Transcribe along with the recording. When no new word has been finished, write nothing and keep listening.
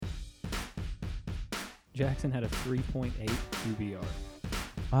Jackson had a 3.8 QBR.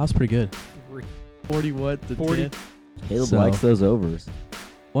 Wow, that's pretty good. 40 what? To 40. 10? Caleb So- likes those overs.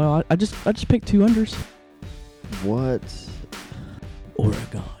 Well, I just picked 2 unders. What?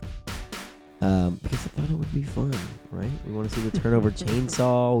 Oregon. Because I thought it would be fun, right? We want to see the turnover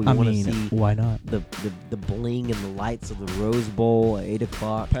chainsaw. We I want to mean, see why not? the bling and the lights of the Rose Bowl at 8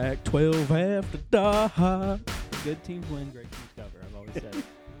 o'clock. Pac-12 have to die. Good teams win, great teams cover. I've always said it.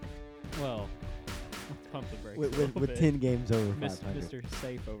 Well, let's pump the brakes a With, little with bit. 10 games over Mis- 500. Mr.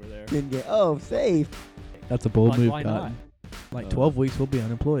 Safe over there. 10 games. Oh, safe. That's a bold Like, move, why Cotton. not? Like 12 weeks, we'll be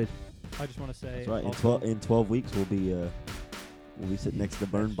unemployed. I just want to say. That's right. also, In 12 weeks, we'll be sitting next to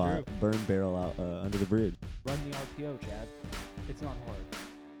the That's true. burn barrel out under the bridge. run the RPO, Chad. It's not hard.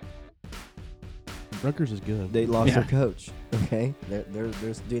 Rutgers is good. They lost Yeah. their coach. Okay, they're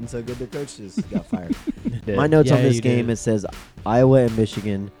doing so good. Their coach just got fired. My notes on Yeah, this you game did. it says Iowa and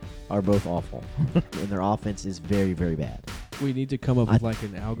Michigan are both awful, and their offense is very very bad. We need to come up with like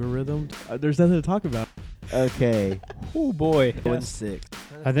an algorithm. There's nothing to talk about. Okay, Oh boy. 1-6.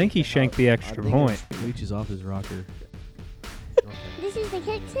 I think he shanked the extra point. Leach is off his rocker. This is the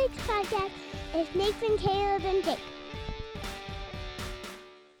Kick Six Podcast. It's Nathan, Caleb, and Jake.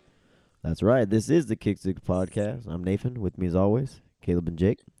 That's right. This is the Kick Six Podcast. I'm Nathan. With me as always, Caleb and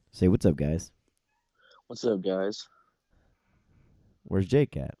Jake. Say what's up, guys. What's up, guys? Where's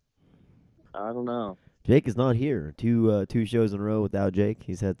Jake at? I don't know. Jake is not here. Two shows in a row without Jake.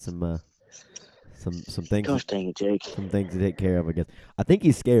 He's had some things. Gosh dang it, Jake. Some things to take care of, I guess. I think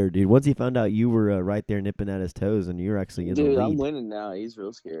he's scared, dude. Once he found out you were right there nipping at his toes and you're actually in Dude, the I'm lead. winning now. He's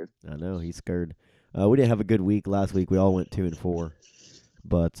real scared. I know, he's scared. We didn't have a good week last week. We all went 2-4.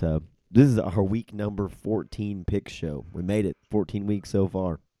 But this is our week number 14 pick show. We made it 14 weeks so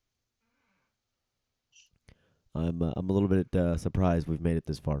far. I'm a little bit surprised we've made it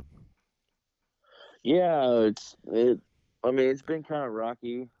this far. Yeah, it's been kind of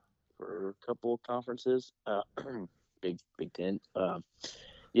rocky for a couple of conferences. Big Ten.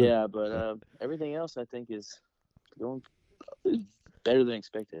 Yeah, but everything else I think is going better than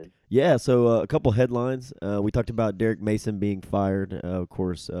expected. Yeah, so a couple headlines. We talked about Derek Mason being fired. Of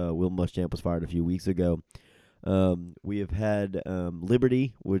course, Will Muschamp was fired a few weeks ago. We have had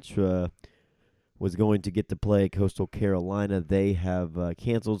Liberty, which was going to get to play Coastal Carolina. They have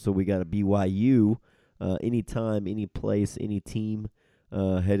canceled, so we got a BYU. Anytime, any place, any team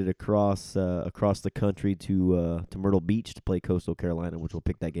headed across the country to Myrtle Beach to play Coastal Carolina, which we'll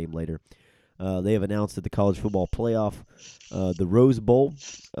pick that game later. They have announced that the college football playoff, the Rose Bowl,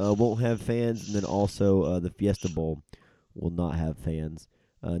 won't have fans, and then also the Fiesta Bowl will not have fans.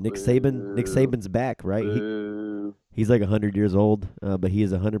 Nick Saban's back, right? Boo. He's like 100 years old, but he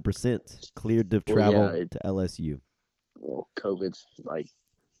is 100% cleared to travel to LSU. Well, COVID's like,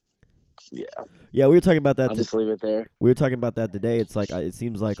 yeah. Yeah, we were talking about that. I'll just leave it there. We were talking about that today. It's like it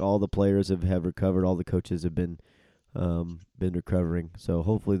seems like all the players have recovered. All the coaches have been recovering. So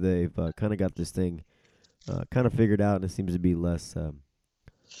hopefully they've kind of got this thing kind of figured out, and it seems to be less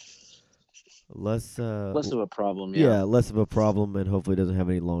Less of a problem. yeah, less of a problem, and hopefully it doesn't have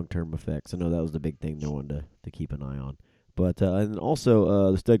any long-term effects. I know that was the big thing they wanted to keep an eye on. But and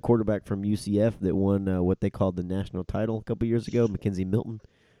also the stud quarterback from UCF that won what they called the national title a couple years ago, Mackenzie Milton,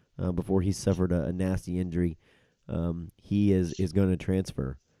 before he suffered a nasty injury. He is going to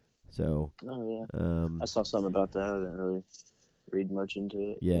transfer. So Oh yeah. I saw something about that. I didn't really read much into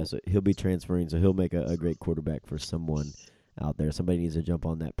it. yeah, so he'll be transferring. So he'll make a great quarterback for someone out there. Somebody needs to jump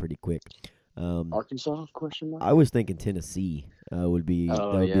on that pretty quick. Arkansas? Question mark. I was thinking Tennessee would be that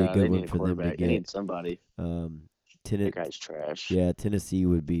would be a they good need one a for them to quarterback. They get. need somebody. That guy's trash. Yeah, Tennessee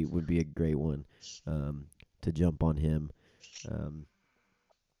would be a great one to jump on him,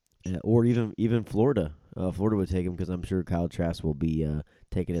 or even Florida. Florida would take him because I'm sure Kyle Trask will be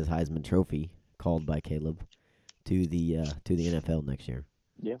taking his Heisman Trophy, called by Caleb, to the NFL next year.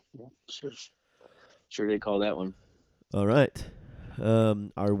 Yeah, sure. Sure, they call that one. All right,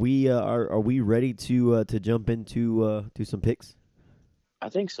 are we ready to jump into some picks? I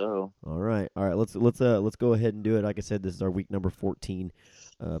think so. All right. Let's go ahead and do it. Like I said, this is our week number 14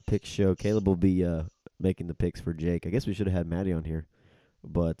 pick show. Caleb will be making the picks for Jake. I guess we should have had Maddie on here,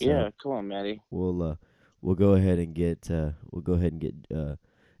 but Yeah, come on, Maddie. we'll go ahead and get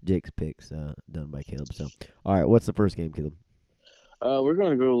Jake's picks done by Caleb. So, all right, what's the first game, Caleb? We're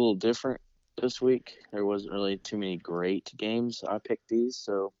going to go a little different this week. There wasn't really too many great games. I picked these,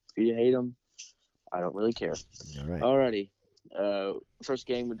 so if you hate them, I don't really care. All right. Alrighty. First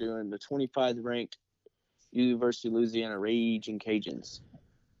game we're doing the 25th ranked University of Louisiana Raging Cajuns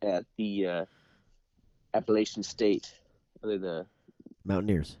at the Appalachian State. Are they the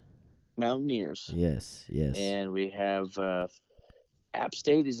Mountaineers. Mountaineers. Yes, yes. And we have App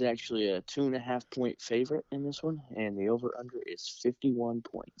State is actually a 2.5-point favorite in this one, and the over/under is 51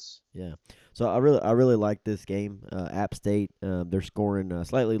 points. Yeah. So I really like this game. App State, they're scoring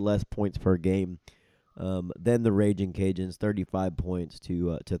slightly less points per game than the Raging Cajuns, 35 points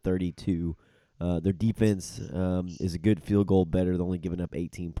to 32. Their defense is a good field goal better. They're only giving up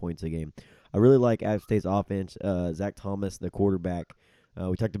 18 points a game. I really like App State's offense. Zach Thomas, the quarterback,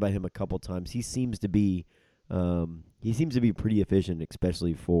 we talked about him a couple times. He seems to be pretty efficient,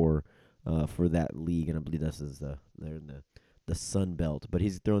 especially for that league, and I believe this is they're in the Sun Belt. But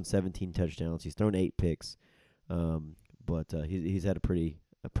he's thrown 17 touchdowns. He's thrown 8 picks, but he's had a pretty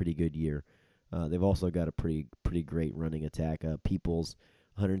good year. They've also got a pretty great running attack. Peoples,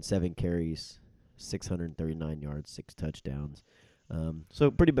 107 carries, 639 yards, 6 touchdowns.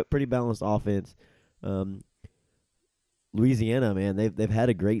 So pretty balanced offense. Louisiana, man, they've had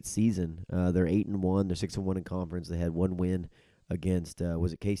a great season. They're 8-1. They're 6-1 in conference. They had one win against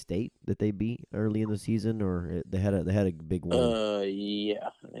was it K-State that they beat early in the season, or they had a big win Yeah.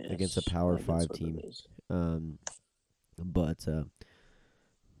 against a Power 5 team. But let's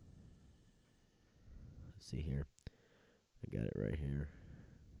see here. I got it right here.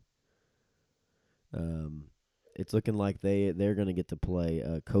 It's looking like they're going to get to play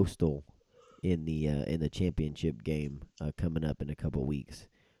Coastal in the championship game coming up in a couple weeks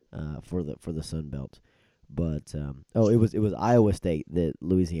for the Sun Belt. But it was Iowa State that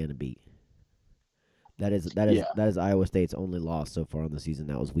Louisiana beat. That is Iowa State's only loss so far in the season.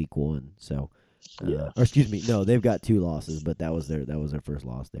 That was week 1. So or excuse me, no, they've got 2 losses, but that was their first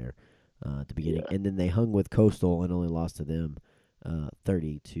loss there at the beginning. And then they hung with Coastal and only lost to them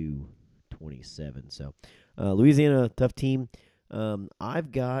 30-27. So Louisiana, tough team.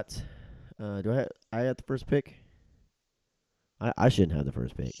 I've got I got the first pick? I shouldn't have the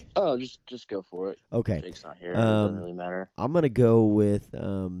first pick. Oh, just go for it. Okay. Jake's not here. It doesn't really matter. I'm gonna go with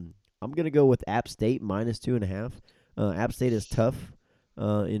App State -2.5. App State is tough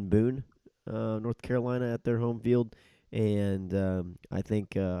in Boone, North Carolina, at their home field, and I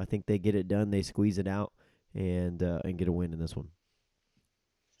think they get it done. They squeeze it out and get a win in this one.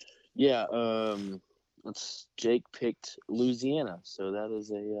 Yeah. Jake picked Louisiana, so that is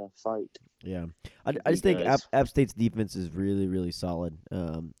a fight. Yeah, I just think App State's defense is really, really solid.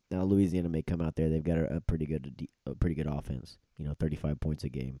 Now Louisiana may come out there; they've got a pretty good offense. 35 points a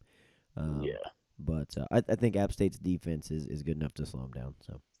game. But I think App State's defense is good enough to slow them down.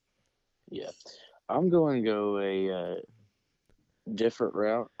 So. Yeah, I'm going to go a different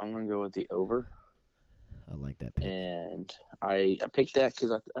route. I'm going to go with the over. I like that pick. And I picked that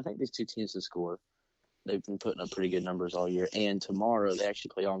because I think these two teams will score. They've been putting up pretty good numbers all year. And tomorrow, they actually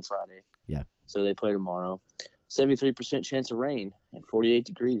play on Friday. Yeah. So they play tomorrow. 73% chance of rain and 48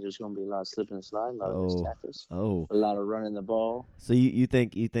 degrees. There's going to be a lot of slipping and sliding, a lot of missed tackles. Oh. A lot of running the ball. So you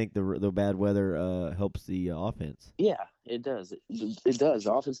think the bad weather helps the offense? Yeah, it does. It does.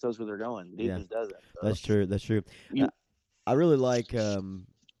 The offense knows where they're going. Defense doesn't. So. That's true. I really like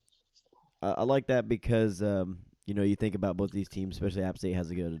I like that because you think about both these teams, especially App State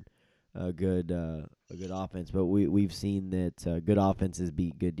has a good offense, but we've seen that good offenses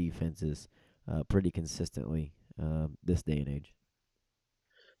beat good defenses pretty consistently this day and age.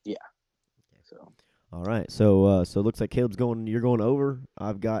 Yeah. So. All right. So it looks like you're going over.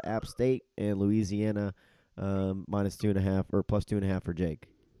 I've got App State and Louisiana -2.5 or +2.5 for Jake.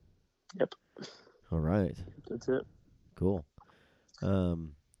 Yep. All right. That's it. Cool. That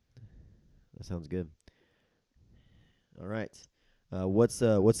sounds good. All right. What's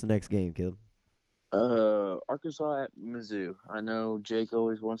the next game, Caleb? Arkansas at Mizzou. I know Jake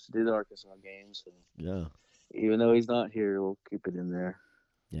always wants to do the Arkansas games. And Yeah. even though he's not here, we'll keep it in there.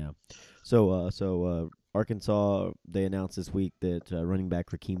 Yeah. So Arkansas, they announced this week that running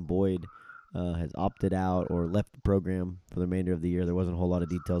back Rakeem Boyd has opted out or left the program for the remainder of the year. There wasn't a whole lot of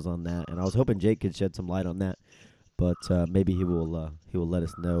details on that, and I was hoping Jake could shed some light on that, but maybe he will let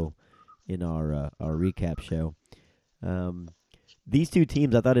us know in our recap show. These two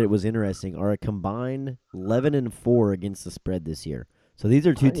teams, I thought it was interesting, are a combined 11-4 against the spread this year. So these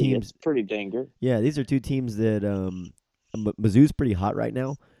are two teams. It's pretty dang good. Yeah, these are two teams that Mizzou's pretty hot right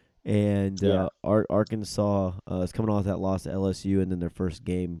now, and Arkansas is coming off that loss to LSU, and then their first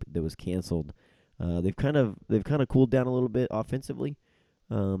game that was canceled. They've kind of cooled down a little bit offensively,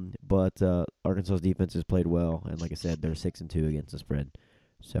 but Arkansas's defense has played well, and like I said, they're 6-2 against the spread.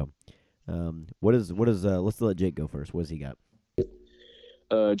 So, let's let Jake go first. What does he got?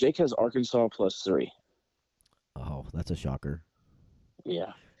 Jake has Arkansas +3. Oh, that's a shocker.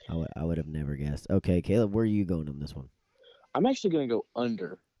 Yeah. I would have never guessed. Okay, Caleb, where are you going on this one? I'm actually going to go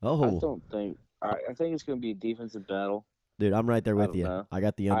under I Oh, don't think. I think it's going to be a defensive battle. dude, I'm right there I with don't you. know. I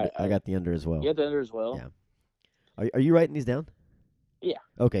got the under. I I got the under as well. You have the under as well. Yeah. Are you writing these down? Yeah.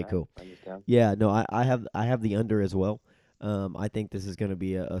 Okay, I cool. write this down. Yeah, no, I have the under as well. I think this is going to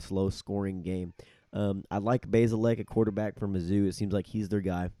be a slow scoring game. I like Basilek, a quarterback from Mizzou. It seems like he's their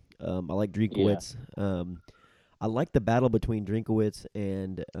guy. I like Drinkowitz. I like the battle between Drinkowitz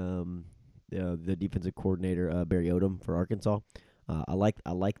and the defensive coordinator Barry Odom for Arkansas. I like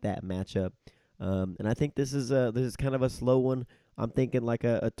that matchup. And I think this is kind of a slow one. I'm thinking like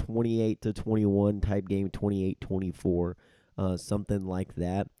a 28-21 type game, 28-24, something like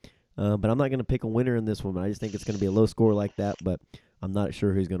that. But I'm not going to pick a winner in this one. I just think it's going to be a low score like that. But I'm not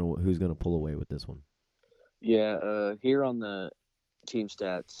sure who's gonna pull away with this one. Yeah. Here on the team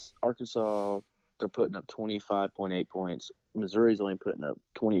stats, Arkansas, they're putting up 25.8 points. Missouri's only putting up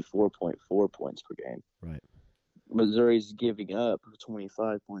 24.4 points per game. Right. Missouri's giving up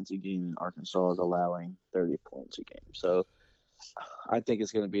 25 points a game, and Arkansas is allowing 30 points a game. So I think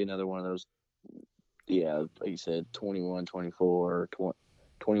it's going to be another one of those, like you said, 21-24,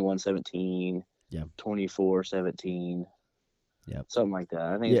 21-17, Yeah. 24-17. Yeah. Something like that.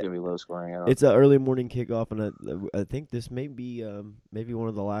 I think it's going to be low scoring. It's an early morning kickoff, and I think this may be maybe one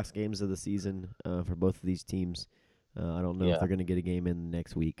of the last games of the season for both of these teams. I don't know if they're going to get a game in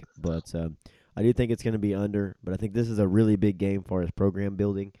next week, but I do think it's going to be under. But I think this is a really big game for as program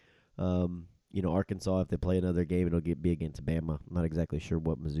building. Arkansas, if they play another game, it'll be against Bama. I'm not exactly sure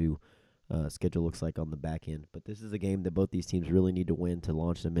what Mizzou schedule looks like on the back end, but this is a game that both these teams really need to win to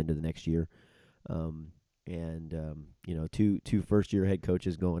launch them into the next year. Two first-year head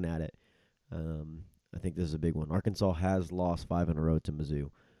coaches going at it. I think this is a big one. Arkansas has lost 5 in a row to Mizzou,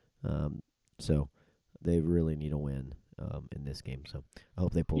 so they really need a win in this game. So I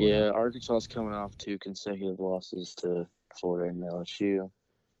hope they pull it out. Yeah, Arkansas is coming off 2 consecutive losses to Florida and LSU.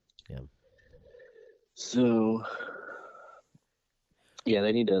 Yeah. So, yeah,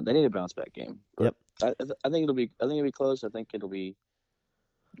 they need a bounce back game. But Yep. I think it'll be close. I think it'll be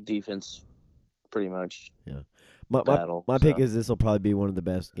defense, pretty much. Yeah. Battle. My pick is this will probably be one of the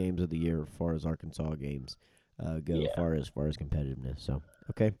best games of the year as far as Arkansas games go. Yeah. As far as competitiveness. So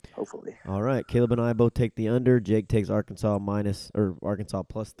okay. Hopefully. All right. Caleb and I both take the under. Jake takes Arkansas Arkansas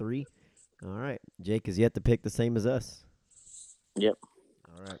 +3. All right. Jake is yet to pick the same as us. Yep.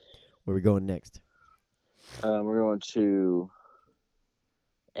 All right. Where are we going next? We're going to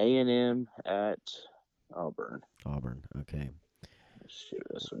A&M at Auburn. Auburn. Okay. Let's see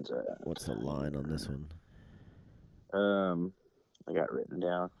where this one's at. What's the line on this one? I got it written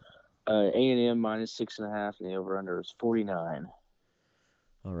down. A&M -6.5, and the over/under is 49.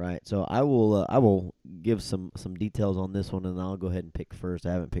 All right. So I will give some details on this one, and I'll go ahead and pick first.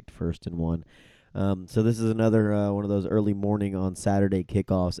 I haven't picked first in one. So this is another one of those early morning on Saturday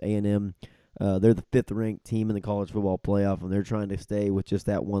kickoffs. A&M, they're the 5th ranked team in the college football playoff, and they're trying to stay with just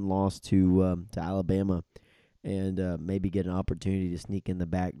that one loss to Alabama, and maybe get an opportunity to sneak in the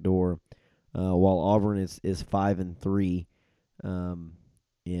back door. While Auburn is 5-3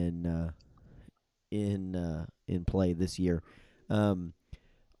 in play this year.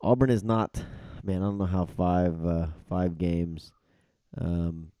 Auburn is not, man. I don't know how 5 games. I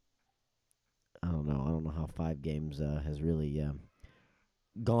don't know. I don't know how 5 games has really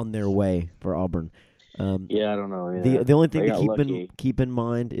gone their way for Auburn. Yeah, I don't know either. The only thing They to got keep in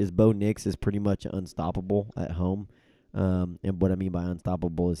mind is Bo Nix is pretty much unstoppable at home. And what I mean by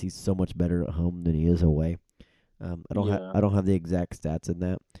unstoppable is he's so much better at home than he is away. I don't have the exact stats in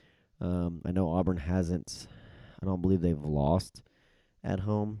that. I know Auburn hasn't. I don't believe they've lost at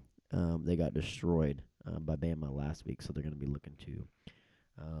home. They got destroyed by Bama last week, so they're going to be looking to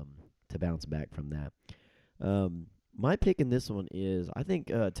bounce back from that. My pick in this one is I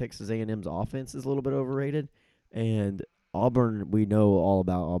think Texas A&M's offense is a little bit overrated, and Auburn, we know all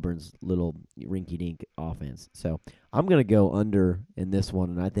about Auburn's little rinky-dink offense. So I'm going to go under in this one,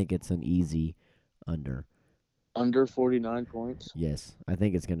 and I think it's an easy under. Under 49 points? Yes, I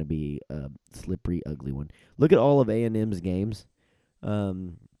think it's going to be a slippery, ugly one. Look at all of A&M's games.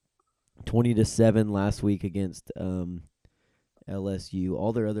 20-7 last week against LSU.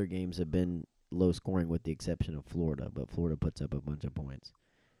 All their other games have been low scoring with the exception of Florida, but Florida puts up a bunch of points.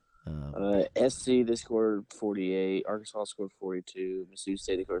 SC, they scored 48. Arkansas scored 42. Mississippi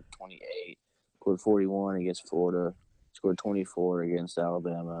State, they scored 28. Scored 41 against Florida. Scored 24 against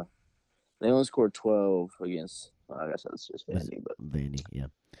Alabama. They only scored 12 against, I guess that's just Vandy. But Vandy, yeah.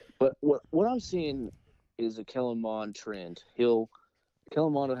 But what I'm seeing is a Kellen Mond trend. Kellen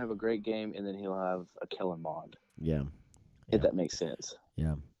Mond will have a great game, and then he'll have a Kellen Mond. Yeah. If that makes sense.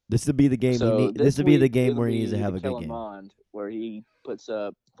 Yeah. This would be the game. So This would be the week, game it'll where he needs to be have the a good Kellen game. Mond, where he puts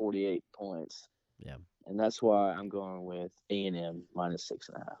up 48 points. Yeah. And that's why I'm going with A&M minus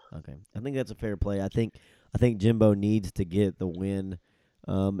 6.5. Okay, I think that's a fair play. I think Jimbo needs to get the win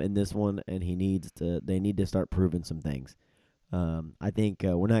in this one, and they need to start proving some things. I think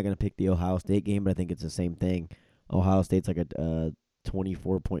we're not going to pick the Ohio State game, but I think it's the same thing. Ohio State's like a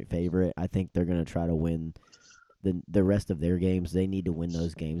 24-point favorite. I think they're going to try to win the rest of their games. They need to win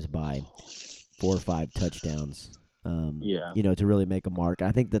those games by 4 or 5 touchdowns. To really make a mark.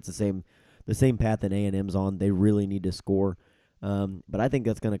 I think that's the same path that A&M's on. They really need to score, but I think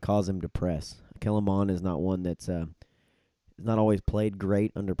that's going to cause them to press. Kellen Mond is not one that's not always played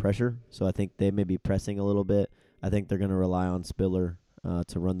great under pressure, so I think they may be pressing a little bit. I think they're going to rely on Spiller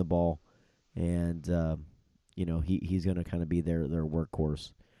to run the ball, and he's going to kind of be their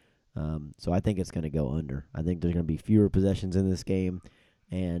workhorse. So I think it's going to go under. I think there's going to be fewer possessions in this game,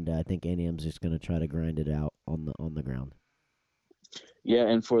 and I think A&M's just going to try to grind it out on the ground. Yeah,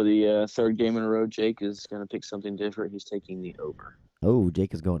 and for the third game in a row, Jake is going to pick something different. He's taking the over. Oh,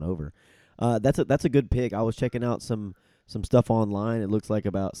 Jake is going over. That's a good pick. I was checking out some stuff online. It looks like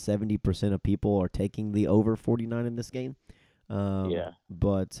about 70% of people are taking the over 49 in this game.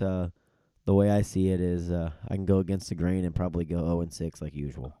 But the way I see it is I can go against the grain and probably go 0-6 like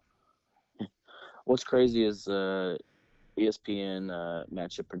usual. What's crazy is ESPN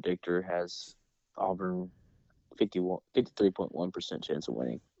matchup predictor has Auburn 53.1% chance of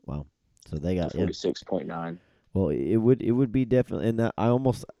winning. Wow. So they got 46.9. Well, it would be definitely, and that I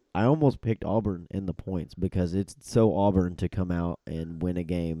almost picked Auburn in the points because it's so Auburn to come out and win a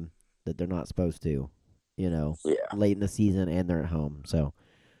game that they're not supposed to, late in the season, and they're at home. So,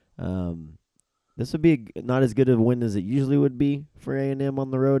 this would be not as good of a win as it usually would be for A&M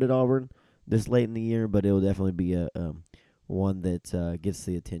on the road at Auburn this late in the year, but it will definitely be a one that gets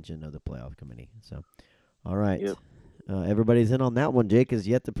the attention of the playoff committee. So, all right, yep. Everybody's in on that one. Jake is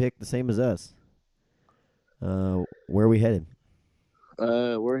yet to pick the same as us. Where are we headed?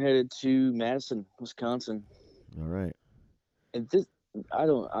 We're headed to Madison, Wisconsin. All right. And this, I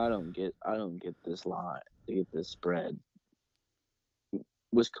don't get this line. To get this spread.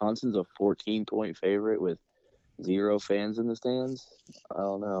 Wisconsin's a 14-point favorite with 0 fans in the stands. I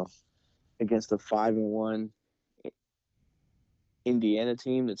don't know. Against a 5-1 Indiana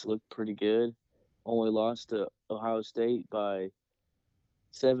team that's looked pretty good, only lost to Ohio State by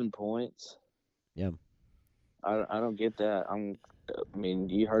 7 points. Yeah. I don't get that.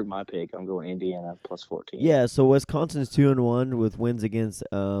 You heard my pick. I'm going Indiana plus 14. Yeah, so Wisconsin's 2-1 with wins against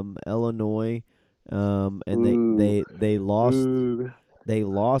Illinois, and they lost. Ooh. They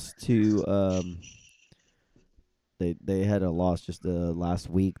lost to they had a loss just last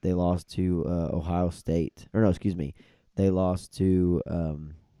week. They lost to Ohio State. Or no, excuse me. They lost to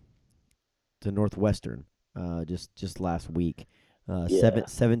Northwestern just last week.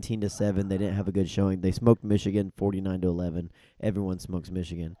 17-7. They didn't have a good showing. They smoked Michigan 49-11. Everyone smokes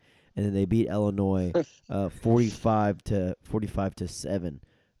Michigan, and then they beat Illinois 45-7.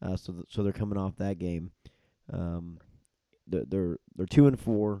 So they're coming off that game. They're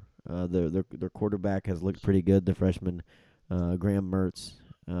 2-4. Their quarterback has looked pretty good. The freshman Graham Mertz.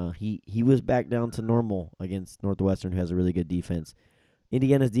 He was back down to normal against Northwestern, who has a really good defense.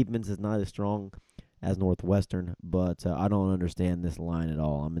 Indiana's defense is not as strong as Northwestern, but I don't understand this line at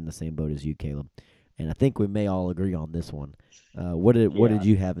all. I'm in the same boat as you, Caleb, and I think we may all agree on this one. What did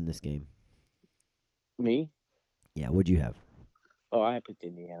you have in this game? Me? Yeah, what'd you have? Oh, I picked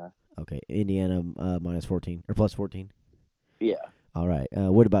Indiana. Okay, Indiana minus 14 or plus 14. Yeah. All right.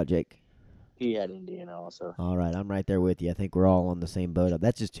 What about Jake? He had Indiana also. All right, I'm right there with you. I think we're all on the same boat.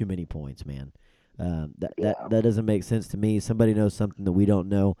 That's just too many points, man. That doesn't make sense to me. Somebody knows something that we don't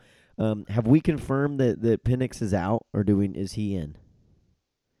know. Have we confirmed that Penix is out, or is he in?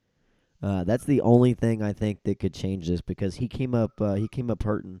 That's the only thing I think that could change this because he came up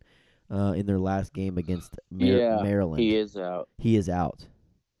hurting in their last game against Maryland. He is out. He is out.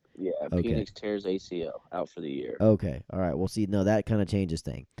 Yeah, Okay. Penix tears ACL, out for the year. Okay, all right. Well, see, no, that kind of changes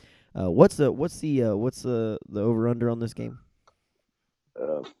thing. What's the over under on this game?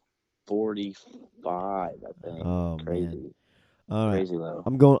 45, I think. Oh Crazy. man. All right. Crazy low.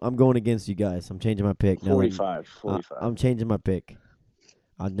 I'm going against you guys. I'm changing my pick. 45. I'm changing my pick.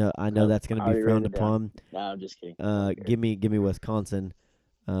 I know that's going to be frowned upon. No, I'm just kidding. Give me Wisconsin.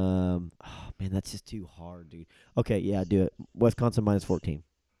 Oh man, that's just too hard, dude. Okay, yeah, do it. Wisconsin minus 14.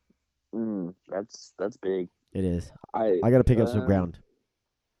 That's big. It is. I got to pick up some ground.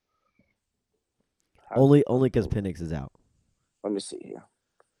 Only because Penix is out. Let me see here.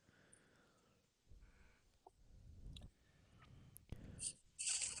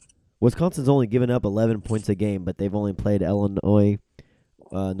 Wisconsin's only given up 11 points a game, but they've only played Illinois,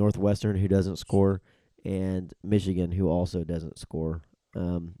 Northwestern, who doesn't score, and Michigan, who also doesn't score.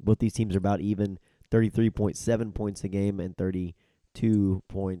 Both these teams are about even, 33.7 points a game and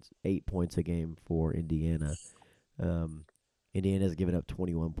 32.8 points a game for Indiana. Indiana's given up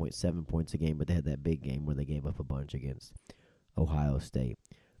 21.7 points a game, but they had that big game where they gave up a bunch against Ohio State.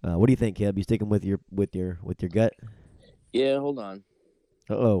 What do you think, Keb? You sticking with your gut? Yeah, hold on.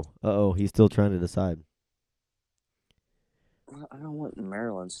 Uh-oh. He's still trying to decide. I don't want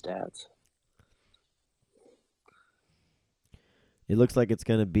Maryland stats. It looks like it's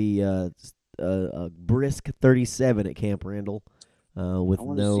going to be a brisk 37 at Camp Randall, with I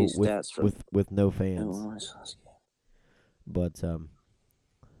wanna no see stats from with no fans. Illinois. But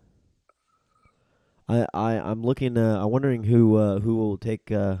I'm looking. I'm wondering who will take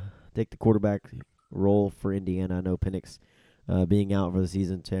the quarterback role for Indiana. I know Penix being out for the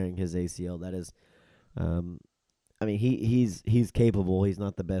season, tearing his ACL. That is, I mean he's capable. He's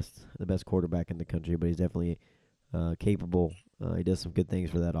not the best quarterback in the country, but he's definitely capable. He does some good things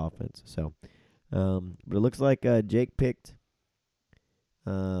for that offense. So, but it looks like Jake picked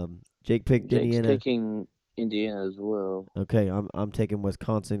Jake's Indiana. picking Indiana as well. Okay, I'm taking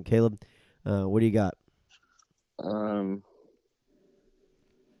Wisconsin. Caleb, what do you got?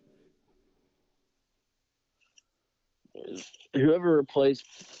 Whoever replaced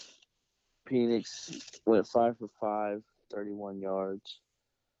Penix went 5 for 5, 31 yards.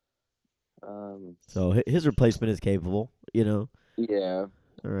 So his replacement is capable, you know. Yeah,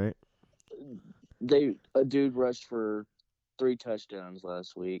 All right. a dude rushed for 3 touchdowns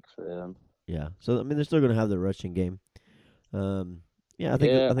last week for them. Yeah. So I mean, they're still going to have the rushing game. Yeah, I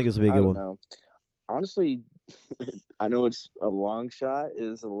think this will be a I good don't one. know. Honestly, I know it's a long shot. It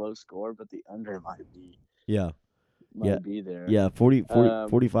is a low score, but the under might be Yeah. be there. Yeah. 40, Um,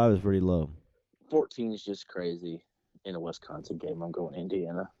 45 is pretty low. 14 is just crazy in a Wisconsin game. I'm going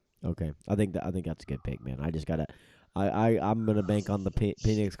Indiana. Okay. I think that's a good pick, man. I just gotta. I'm gonna bank on the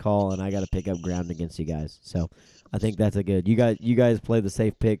Penix call, and I gotta pick up ground against you guys. So, I think that's a good. You guys play the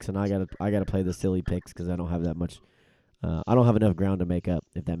safe picks, and I gotta play the silly picks because I don't have that much. I don't have enough ground to make up,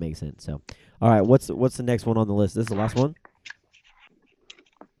 if that makes sense. So, all right, what's the next one on the list? This is the last one.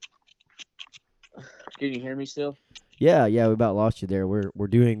 Can you hear me still? Yeah, we about lost you there. We're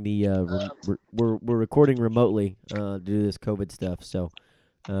doing the we're recording remotely to do this COVID stuff. So,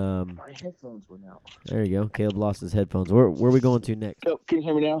 My headphones went out. there you go. Caleb lost his headphones. Where are we going to next? Oh, can you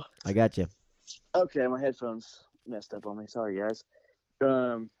hear me now? I got you. Okay, my headphones messed up on me. Sorry, guys.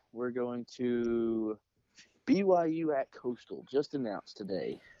 We're going to BYU at Coastal. Just announced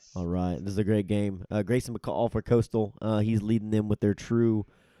today. All right, this is a great game. Grayson McCall for Coastal. He's leading them with their true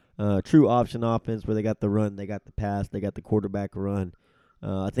option offense, where they got the run, they got the pass, they got the quarterback run.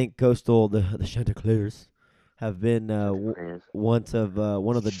 I think Coastal, the Chanticleers, have been one of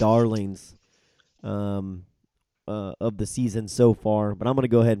the darlings of the season so far. But I'm gonna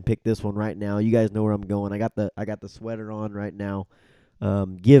go ahead and pick this one right now. You guys know where I'm going. I got the sweater on right now.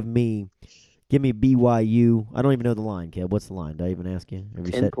 Give me BYU. I don't even know the line, Kev. What's the line? Did I even ask you?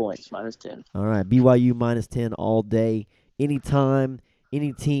 10 points, -10. All right, BYU -10 all day, anytime,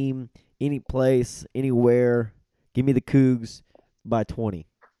 any team, any place, anywhere. Give me the Cougs by 20.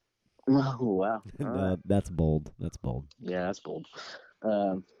 Oh, wow. All right. That's bold. Yeah, that's bold.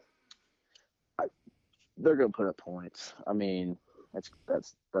 They're gonna put up points. I mean, that's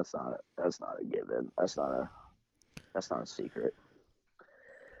not a given. That's not a secret.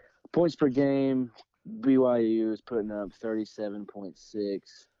 Points per game, BYU is putting up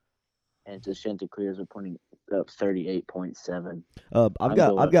 37.6, and the Chanticleers are putting up 38.7.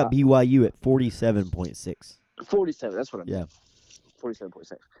 I've got BYU at 47.6. 47. That's what I'm. Yeah.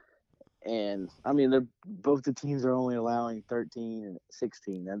 47.6. And I mean, both the teams are only allowing 13 and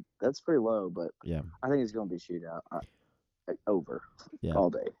 16. That's pretty low, but Yeah. I think it's going to be a shootout over all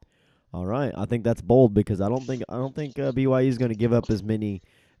day. All right, I think that's bold because I don't think BYU is going to give up as many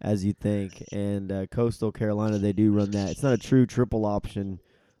as you think. And Coastal Carolina, they do run that. It's not a true triple option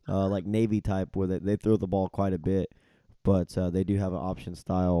like Navy type where they throw the ball quite a bit, but they do have an option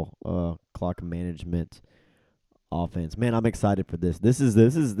style clock management offense. Man, I'm excited for this. This is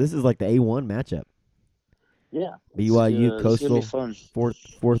like the A1 matchup. Yeah. BYU Coastal, it's gonna be fun.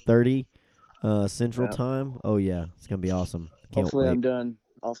 4:30 Central Time. Oh yeah, it's gonna be awesome. Can't Hopefully, wait. I'm done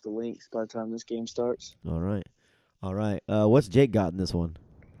off the links by the time this game starts. All right. What's Jake got in this one?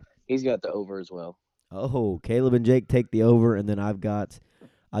 He's got the over as well. Oh, Caleb and Jake take the over, and then I've got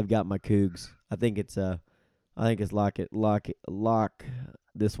my Cougs. I think it's lock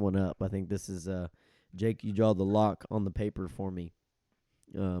this one up. I think this is Jake. You draw the lock on the paper for me.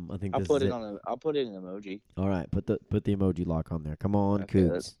 I think I'll this put is it on I'll put it in emoji. All right, put the emoji lock on there. Come on, Okay,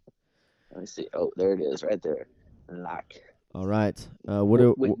 Cougs. Let me see. Oh, there it is, right there. Lock. All right.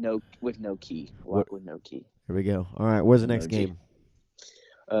 With no key. what- Lock with no key. Here we go. All right, where's the next Emoji. game?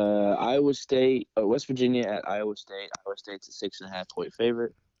 Iowa State, West Virginia at Iowa State. Iowa State's a 6.5-point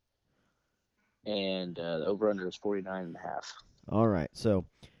favorite, and the over/under is 49.5. All right. So,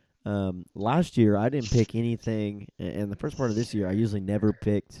 last year I didn't pick anything, and the first part of this year I usually never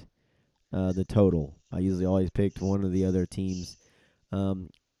picked the total. I usually always picked one of the other teams.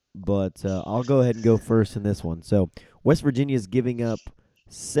 But I'll go ahead and go first in this one. So, West Virginia is giving up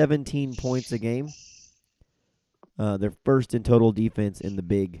 17 points a game. They're first in total defense in the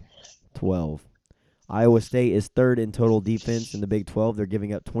Big 12. Iowa State is third in total defense in the Big 12. They're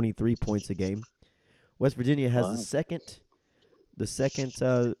giving up 23 points a game. West Virginia has Wow. the second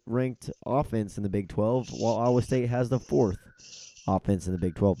ranked offense in the Big 12, while Iowa State has the fourth offense in the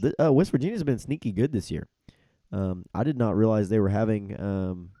Big 12. West Virginia's been sneaky good this year. I did not realize they were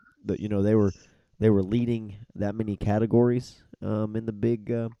having they were leading that many categories in the Big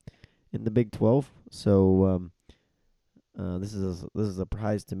 12. So this is a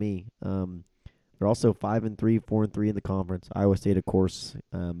surprise to me. They're also 5-3, 4-3 in the conference. Iowa State, of course,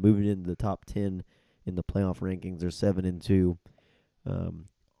 moving into the top 10 in the playoff rankings. They're 7-2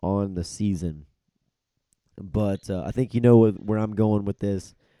 on the season. But I think you know where I'm going with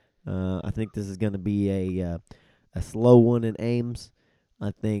this. I think this is going to be a slow one in Ames. I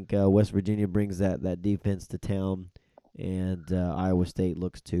think West Virginia brings that defense to town, and Iowa State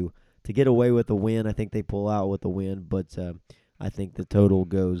looks to get away with a win. I think they pull out with a win, but I think the total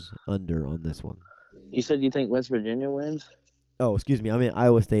goes under on this one. You said you think West Virginia wins? Oh, excuse me. I mean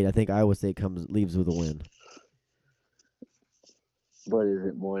Iowa State. I think Iowa State leaves with a win. But is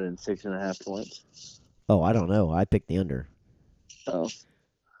it more than 6.5 points? Oh, I don't know. I picked the under. Oh.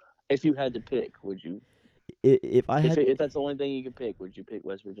 If you had to pick, would you? If that's the only thing you could pick, would you pick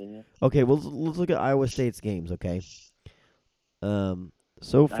West Virginia? Okay, well let's look at Iowa State's games. Okay.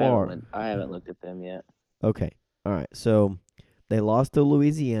 So far, I haven't looked at them yet. Okay. All right. So they lost to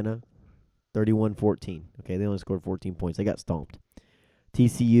Louisiana 31-14. Okay, they only scored 14 points. They got stomped.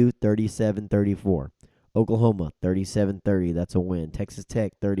 TCU 37-34. Oklahoma 37-30. That's a win. Texas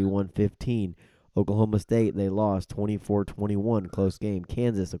Tech 31-15. Oklahoma State, they lost 24-21. Close game.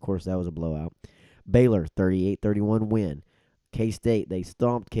 Kansas, of course, that was a blowout. Baylor 38-31 win. K-State, they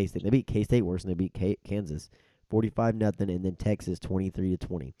stomped K-State. They beat K-State worse than they beat Kansas. 45-0, and then Texas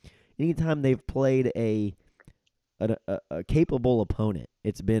 23-20. Anytime they've played a capable opponent,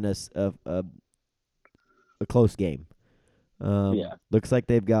 it's been a close game. Yeah. Looks like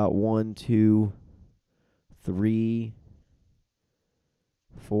they've got 1, 2, 3,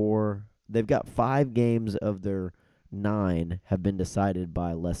 4. They've got 5 games of their 9 have been decided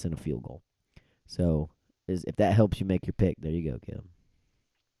by less than a field goal. So, if that helps you make your pick, there you go, Kim.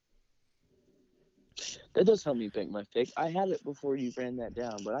 That does help me pick my pick. I had it before you ran that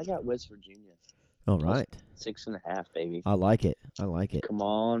down, but I got West Virginia. All right. 6.5, baby. I like it. Come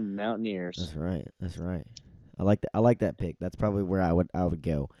on, Mountaineers. That's right. I like that pick. That's probably where I would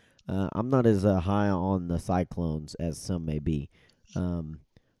go. I'm not as high on the Cyclones as some may be.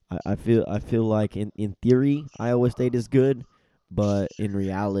 I feel like in theory Iowa State is good, but in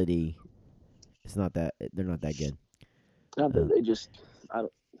reality, it's not that they're not that good. Not that they just.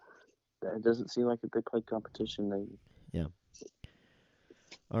 It doesn't seem like a big play competition. Yeah.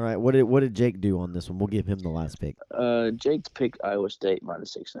 All right. What did Jake do on this one? We'll give him the last pick. Jake's picked Iowa State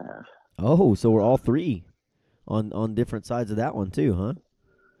minus 6.5. Oh, so we're all three on different sides of that one too, huh?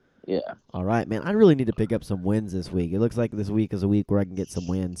 Yeah. All right, man. I really need to pick up some wins this week. It looks like this week is a week where I can get some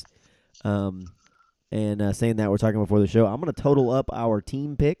wins. And saying that, we're talking before the show. I'm going to total up our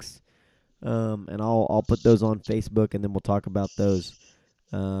team picks, and I'll put those on Facebook, and then we'll talk about those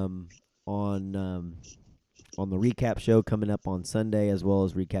on the recap show coming up on Sunday, as well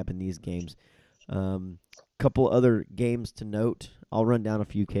as recapping these games. Couple other games to note. I'll run down a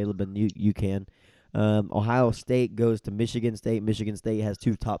few, Caleb, and you can. Ohio State goes to Michigan State. Michigan State has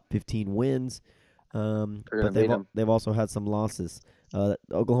 2 top 15 wins, but they've also had some losses.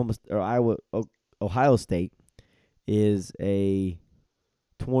 Ohio State is a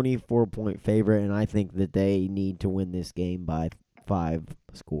 24-point favorite, and I think that they need to win this game by 5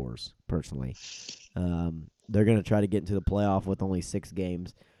 scores, personally. They're going to try to get into the playoff with only 6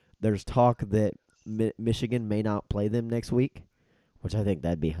 games. There's talk that Michigan may not play them next week, which I think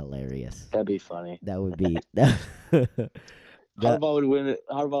that'd be hilarious. That'd be funny. That would be. Harbaugh would win it.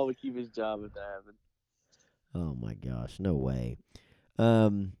 Harbaugh would keep his job if that happened. Oh, my gosh. No way.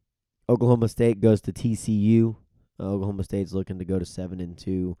 Oklahoma State goes to TCU. Oklahoma State's looking to go to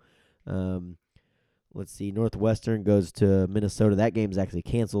 7-2. Let's see. Northwestern goes to Minnesota. That game's actually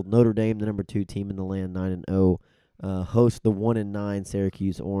canceled. Notre Dame, the number 2 team in the land, 9-0. Host the 1-9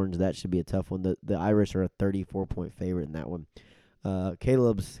 Syracuse Orange. That should be a tough one. The Irish are a 34-point favorite in that one.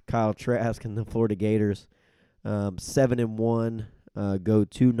 Caleb's Kyle Trask and the Florida Gators, 7-1, go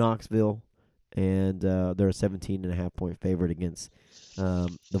to Knoxville, and they're a 17.5-point favorite against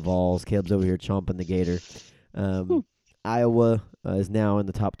the Vols. Caleb's over here chomping the Gator. Iowa is now in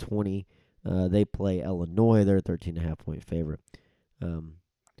the top 20. They play Illinois. They're a 13.5-point favorite.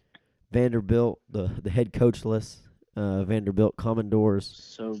 Vanderbilt, the head coachless Vanderbilt Commodores.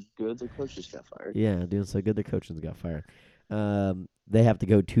 So good, the coach just got fired. Yeah, doing so good, the coaches got fired. They have to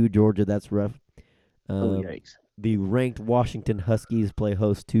go to Georgia. That's rough. Yikes. The ranked Washington Huskies play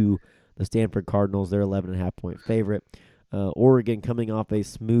host to the Stanford Cardinals. They're 11.5-point favorite. Oregon coming off a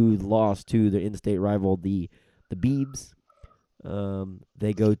smooth loss to their in-state rival, the Beebs.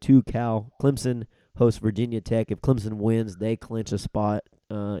 They go to Cal. Clemson hosts Virginia Tech. If Clemson wins, they clinch a spot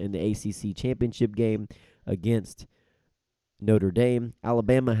in the ACC championship game against Notre Dame.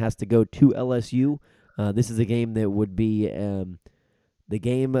 Alabama has to go to LSU. This is a game that would be the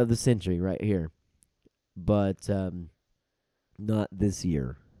game of the century right here, but not this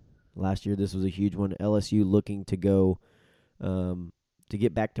year. Last year, this was a huge one. LSU looking to go to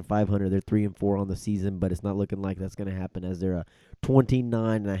get back to 500. They're 3-4 on the season, but it's not looking like that's going to happen as they're a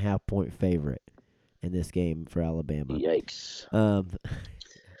 29.5-point favorite in this game for Alabama. Yikes.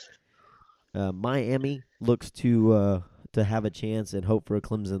 Miami looks to have a chance and hope for a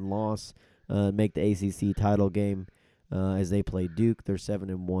Clemson loss. Make the ACC title game as they play Duke. They're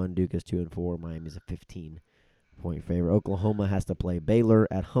 7-1. Duke is 2-4. Miami's a 15-point favorite. Oklahoma has to play Baylor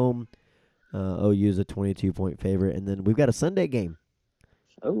at home. OU is a 22-point favorite, and then we've got a Sunday game.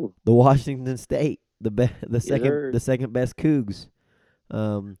 Oh, The Washington State, the second best Cougs,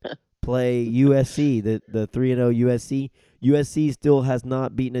 play USC. The 3-0 USC. USC still has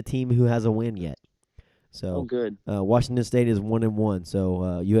not beaten a team who has a win yet. So good. Washington State is 1-1, so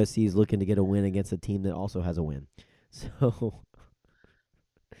USC is looking to get a win against a team that also has a win. So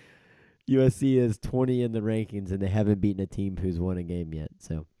USC is 20 in the rankings, and they haven't beaten a team who's won a game yet.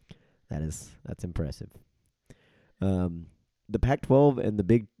 So that's impressive. The Pac-12 and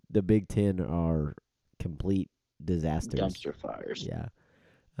the Big Ten are complete disasters. Dumpster fires. Yeah.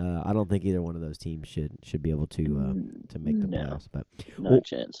 I don't think either one of those teams should be able to make the playoffs. But No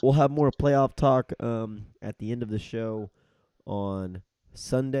chance. we'll have more playoff talk at the end of the show on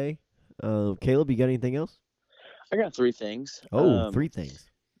Sunday. Caleb, you got anything else? I got 3 things. 3 things.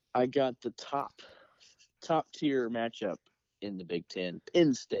 I got the top tier matchup in the Big Ten.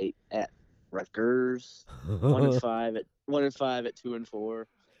 Penn State at Rutgers. 1-5 at 2-4.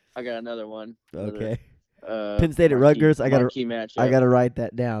 I got another one. Okay. Penn State at Rutgers. I gotta write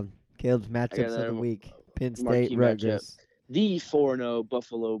that down. Caleb's matchups of the week. Penn State, Rutgers. The 4-0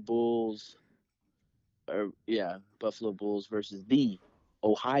 Buffalo Bulls. Buffalo Bulls versus the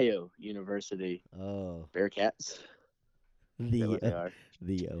Ohio University Bearcats. Is that what they are?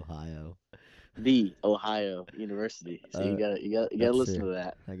 The Ohio. The Ohio University. So you gotta listen to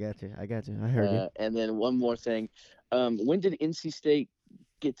that. I got you. I heard you. And then one more thing. When did NC State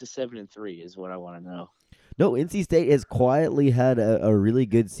get to 7-3 is what I want to know. No, NC State has quietly had a really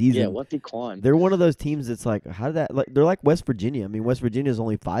good season. Yeah, what the Quan? They're one of those teams that's like, how did that? Like, they're like West Virginia. I mean, West Virginia is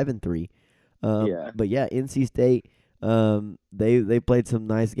only 5-3. But yeah, NC State. They played some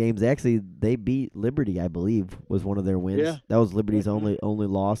nice games. They beat Liberty, I believe, was one of their wins. Yeah. That was Liberty's only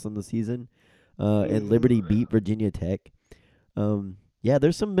loss in the season. And Liberty beat Virginia Tech.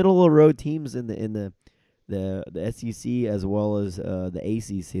 There's some middle of the road teams in the SEC as well as the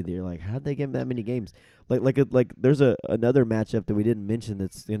ACC. They're like, how'd they get that many games? Like there's another matchup that we didn't mention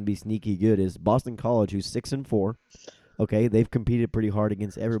that's going to be sneaky good is Boston College, who's 6-4. Okay, they've competed pretty hard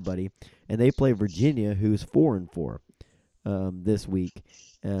against everybody, and they play Virginia, who's 4-4 this week.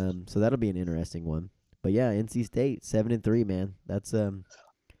 So that'll be an interesting one. But yeah, NC State 7-3, man. That's a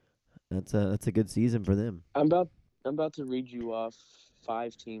good season for them. I'm about to read you off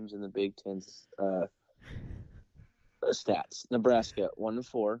 5 teams in the Big Ten's stats. Nebraska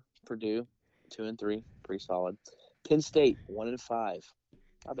 1-4, Purdue 2-3, pretty solid. Penn State 1-5,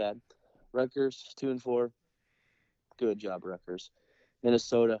 not bad. Rutgers 2-4, good job Rutgers.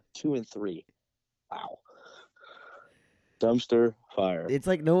 Minnesota 2-3, wow. Dumpster fire. It's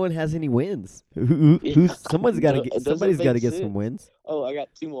like no one has any wins. Somebody's got to get some wins. Oh, I got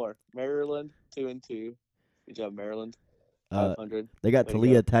 2 more. Maryland 2-2. Good job, Maryland. 500. They got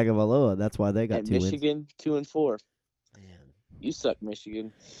Talia Tagovailoa. That's why they got and 2 wins. Michigan 2-4. Man. You suck,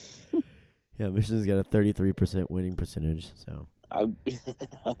 Michigan. Yeah, Michigan's got a 33% winning percentage. So I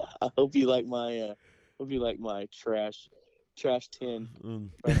I hope you like my trash 10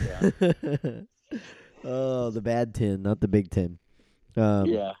 rundown. Oh, the bad 10, not the Big 10.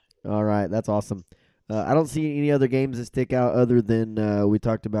 Yeah. All right, that's awesome. I don't see any other games that stick out other than we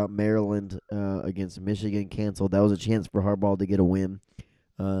talked about Maryland against Michigan canceled. That was a chance for Harbaugh to get a win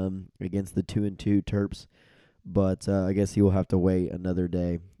against the 2-2 Terps, but I guess he will have to wait another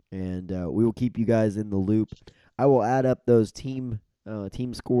day. And we will keep you guys in the loop. I will add up those team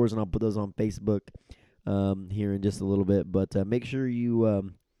scores and I'll put those on Facebook here in just a little bit. But make sure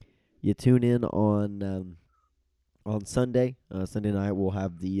you tune in on Sunday. Sunday night we'll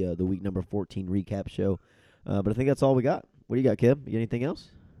have the week number 14 recap show. But I think that's all we got. What do you got, Kim? You got anything else?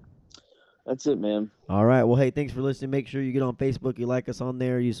 That's it, man. All right. Well, hey, thanks for listening. Make sure you get on Facebook. You like us on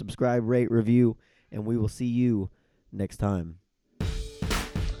there. You subscribe, rate, review, and we will see you next time.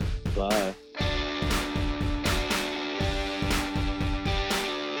 Bye.